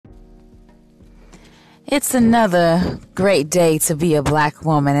It's another great day to be a black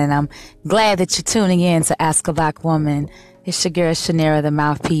woman, and I'm glad that you're tuning in to Ask a Black Woman. It's your girl, Shanera, the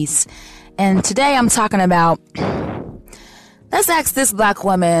mouthpiece. And today I'm talking about, let's ask this black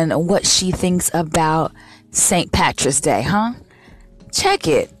woman what she thinks about St. Patrick's Day, huh? Check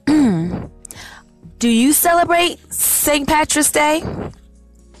it. Do you celebrate St. Patrick's Day?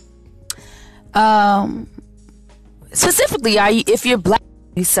 Specifically, if you're black,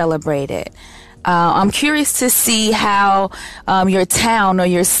 you celebrate it. I'm curious to see how your town or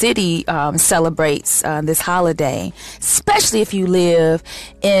your city celebrates this holiday, especially if you live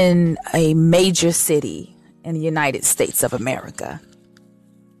in a major city in the United States of America.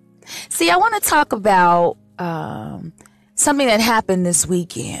 See, I want to talk about something that happened this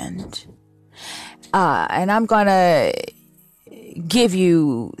weekend, and I'm going to give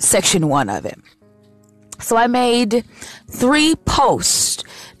you section 1 of it. So I made 3 posts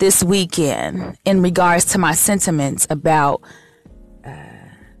this weekend in regards to my sentiments about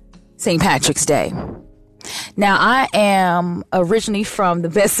St. Patrick's Day. Now, I am originally from the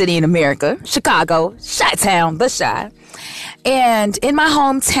best city in America, Chicago, Chi-Town, the Chi. And in my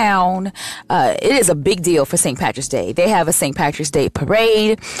hometown, it is a big deal for St. Patrick's Day. They have a St. Patrick's Day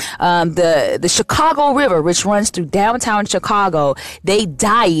parade. The Chicago River, which runs through downtown Chicago, they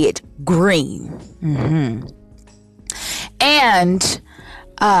dye it green. Mm-hmm. And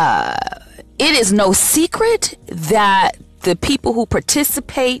it is no secret that the people who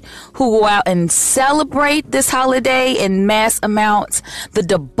participate, who go out and celebrate this holiday in mass amounts, the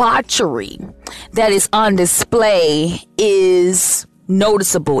debauchery that is on display is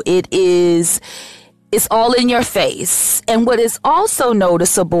noticeable. It's all in your face. And what is also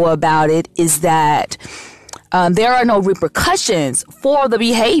noticeable about it is that there are no repercussions for the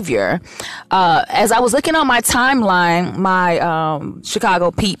behavior. As I was looking on my timeline, my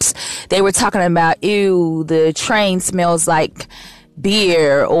Chicago peeps, they were talking about, ew, the train smells like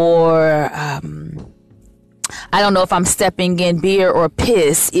beer, or I don't know if I'm stepping in beer or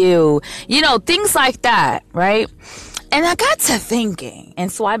piss, ew. You know, things like that, right? And I got to thinking,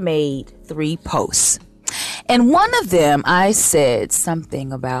 and so I made 3 posts. And one of them, I said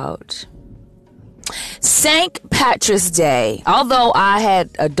something about St. Patrick's Day. Although I had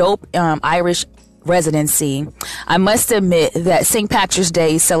a dope Irish residency, I must admit that St. Patrick's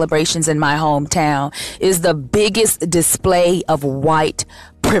Day celebrations in my hometown is the biggest display of white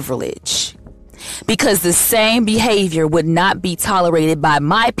privilege, because the same behavior would not be tolerated by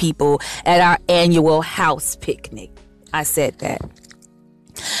my people at our annual house picnic. I said that.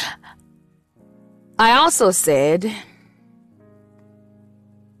 I also said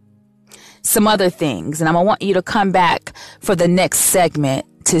some other things, and I'm going to want you to come back for the next segment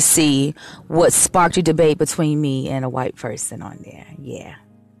to see what sparked a debate between me and a white person on there. Yeah.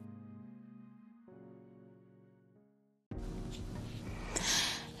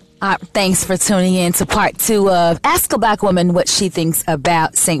 Thanks for tuning in to part 2 of Ask a Black Woman what she thinks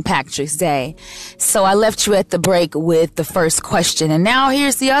about St. Patrick's Day. So I left you at the break with the first question, and now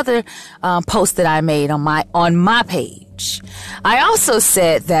here's the other post that I made on my page. I also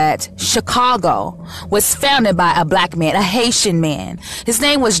said that Chicago was founded by a black man, a Haitian man. His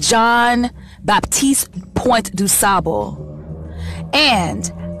name was John Baptiste Point du Sable.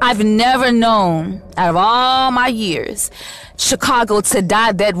 And I've never known, out of all my years, Chicago to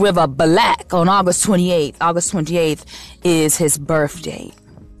dye that river black on August 28th. August 28th is his birthday.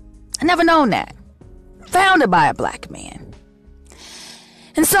 I never known that. Founded by a black man.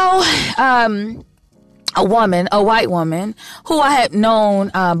 And so, a white woman, who I had known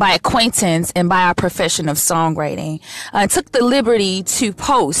by acquaintance and by our profession of songwriting, took the liberty to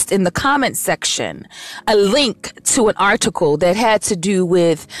post in the comment section a link to an article that had to do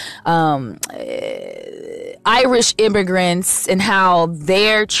with Irish immigrants and how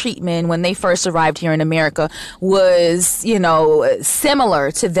their treatment when they first arrived here in America was, you know,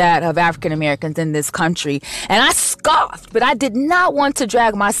 similar to that of African Americans in this country. And I scoffed, but I did not want to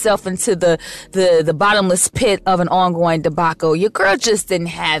drag myself into the bottomless pit of an ongoing debacle. Your girl just didn't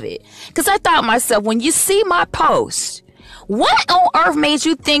have it. Because I thought myself, when you see my post, what on earth made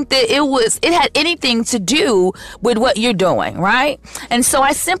you think that it had anything to do with what you're doing, right? And so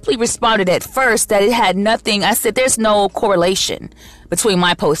I simply responded at first that it had nothing. I said, there's no correlation between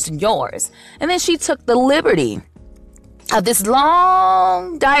my post and yours. And then she took the liberty of this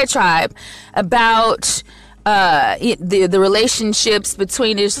long diatribe about the relationships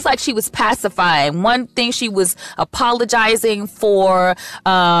between it's just like she was pacifying. One thing, she was apologizing for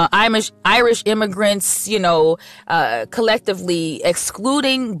Irish immigrants, collectively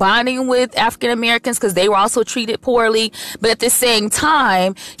excluding bonding with African Americans because they were also treated poorly. But at the same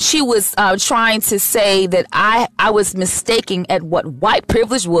time, she was trying to say that I was mistaken at what white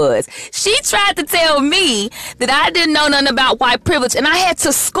privilege was. She tried to tell me that I didn't know nothing about white privilege, and I had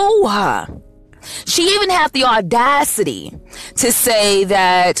to school her. She even had the audacity to say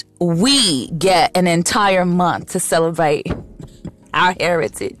that we get an entire month to celebrate our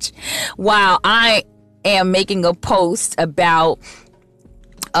heritage, while I am making a post about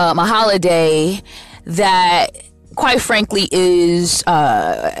a holiday that, quite frankly, is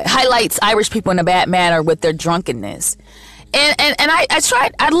highlights Irish people in a bad manner with their drunkenness. And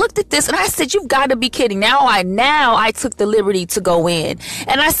I looked at this and I said, you've got to be kidding. Now I took the liberty to go in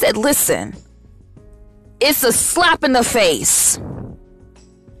and I said, listen, it's a slap in the face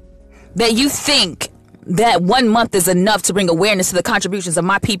that you think that 1 month is enough to bring awareness to the contributions of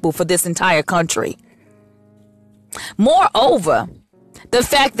my people for this entire country. Moreover, the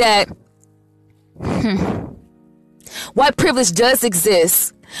fact that white privilege does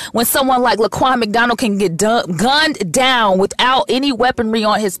exist when someone like Laquan McDonald can get gunned down without any weaponry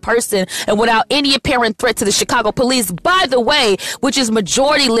on his person and without any apparent threat to the Chicago police, by the way, which is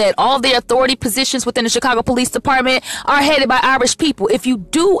majority led. All their authority positions within the Chicago Police Department are headed by Irish people. If you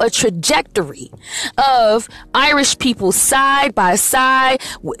do a trajectory of Irish people side by side,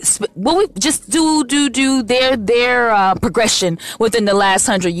 what we just do their progression within the last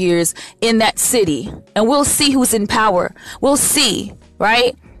 100 years in that city, and we'll see who's in power. We'll see.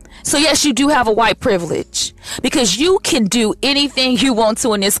 Right? So yes, you do have a white privilege because you can do anything you want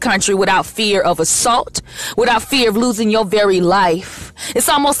to in this country without fear of assault, without fear of losing your very life. It's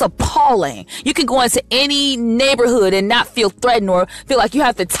almost appalling. You can go into any neighborhood and not feel threatened or feel like you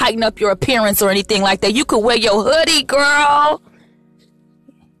have to tighten up your appearance or anything like that. You could wear your hoodie, girl.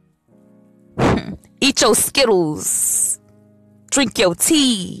 Eat your Skittles. Drink your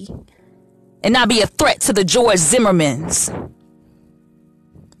tea. And not be a threat to the George Zimmermans.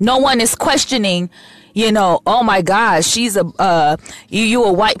 No one is questioning, oh my gosh, she's you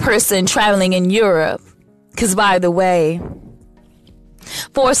a white person traveling in Europe. Because by the way,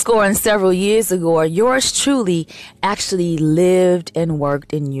 80 and several years ago, yours truly actually lived and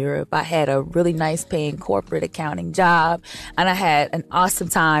worked in Europe. I had a really nice paying corporate accounting job and I had an awesome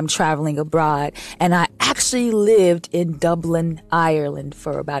time traveling abroad. And I actually lived in Dublin, Ireland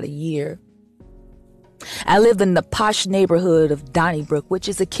for about a year. I lived in the posh neighborhood of Donnybrook, which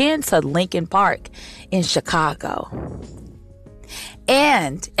is akin to Lincoln Park in Chicago.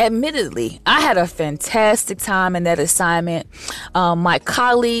 And admittedly, I had a fantastic time in that assignment. My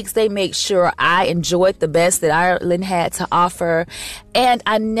colleagues, they make sure I enjoyed the best that Ireland had to offer. And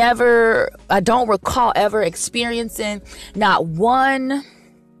I don't recall ever experiencing not one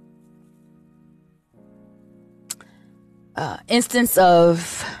instance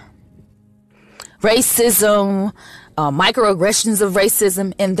of racism, microaggressions of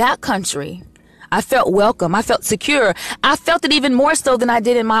racism in that country. I felt welcome. I felt secure. I felt it even more so than I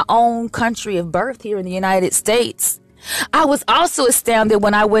did in my own country of birth here in the United States. I was also astounded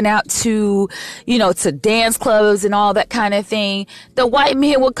when I went out to, to dance clubs and all that kind of thing. The white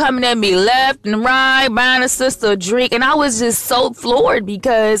men were coming at me left and right, buying a sister a drink. And I was just so floored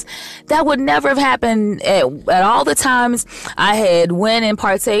because that would never have happened at all the times I had went and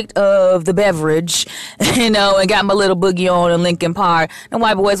partaked of the beverage, and got my little boogie on in Lincoln Park. And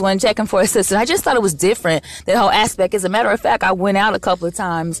white boys weren't checking for a sister. I just thought it was different, that whole aspect. As a matter of fact, I went out a couple of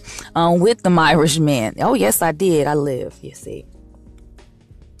times with them Irish men. Oh, yes, I did. I lived. You see.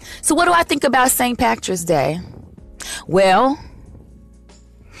 So what do I think about St. Patrick's Day? Well,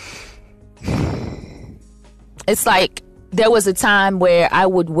 it's like there was a time where I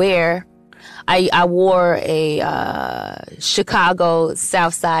wore a Chicago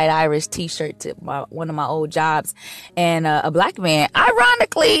Southside Irish t-shirt to one of my old jobs, and a black man,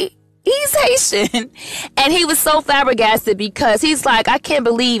 ironically, he's Haitian, and he was so flabbergasted because he's like, I can't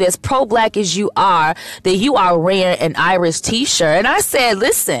believe, as pro-black as you are, that you are wearing an Irish t-shirt. And I said,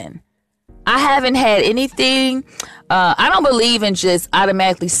 listen, I haven't had anything. I don't believe in just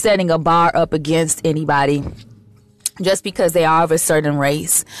automatically setting a bar up against anybody just because they are of a certain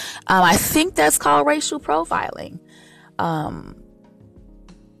race. I think that's called racial profiling.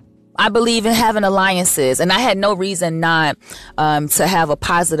 I believe in having alliances, and I had no reason not to have a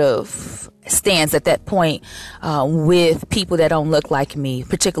positive stance at that point with people that don't look like me,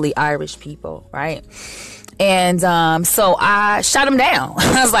 particularly Irish people, right? And so I shot him down.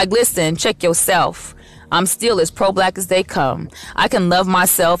 I was like, listen, check yourself. I'm still as pro-black as they come. I can love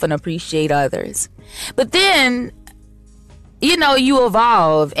myself and appreciate others. But then, you know, you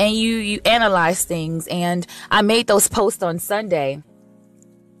evolve and you analyze things. And I made those posts on Sunday.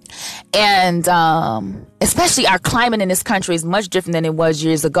 And especially our climate in this country is much different than it was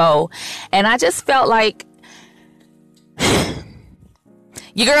years ago. And I just felt like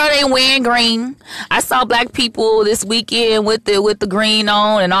your girl ain't wearing green. I saw black people this weekend with the green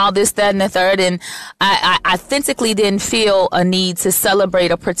on and all this, that, and the third. And I authentically didn't feel a need to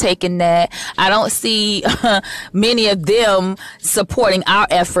celebrate or partake in that. I don't see many of them supporting our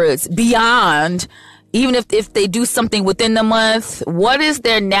efforts beyond, even if they do something within the month, what is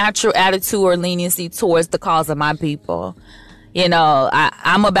their natural attitude or leniency towards the cause of my people? You know,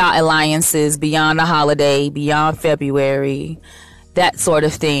 I'm about alliances beyond the holiday, beyond February, that sort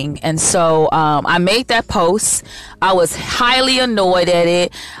of thing. And so I made that post. I was highly annoyed at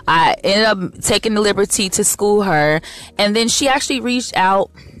it. I ended up taking the liberty to school her. And then she actually reached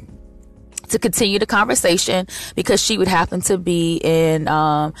out to continue the conversation because she would happen to be in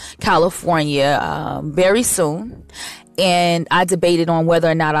California very soon. And I debated on whether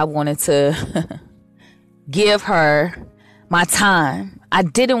or not I wanted to give her my time. I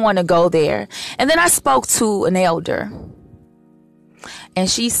didn't want to go there. And then I spoke to an elder. And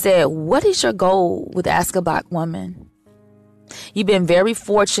she said, what is your goal with Ask a Black Woman? You've been very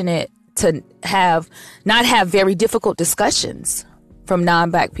fortunate to not have very difficult discussions from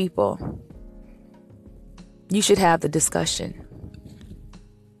non-black people. You should have the discussion.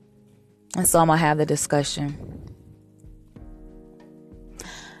 And so I'm going to have the discussion.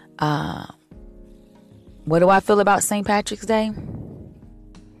 What do I feel about St. Patrick's Day?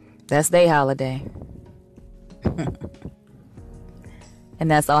 That's their holiday. And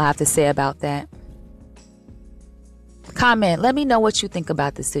that's all I have to say about that. Comment. Let me know what you think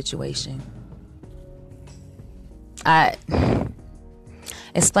about this situation. I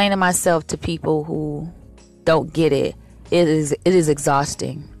explaining myself to people who don't get it. It is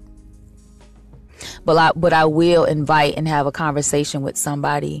exhausting. But I will invite and have a conversation with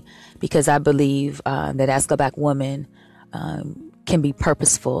somebody because I believe that Ask a Black Woman can be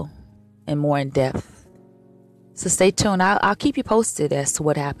purposeful and more in depth. So stay tuned. I'll keep you posted as to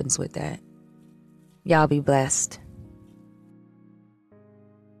what happens with that. Y'all be blessed.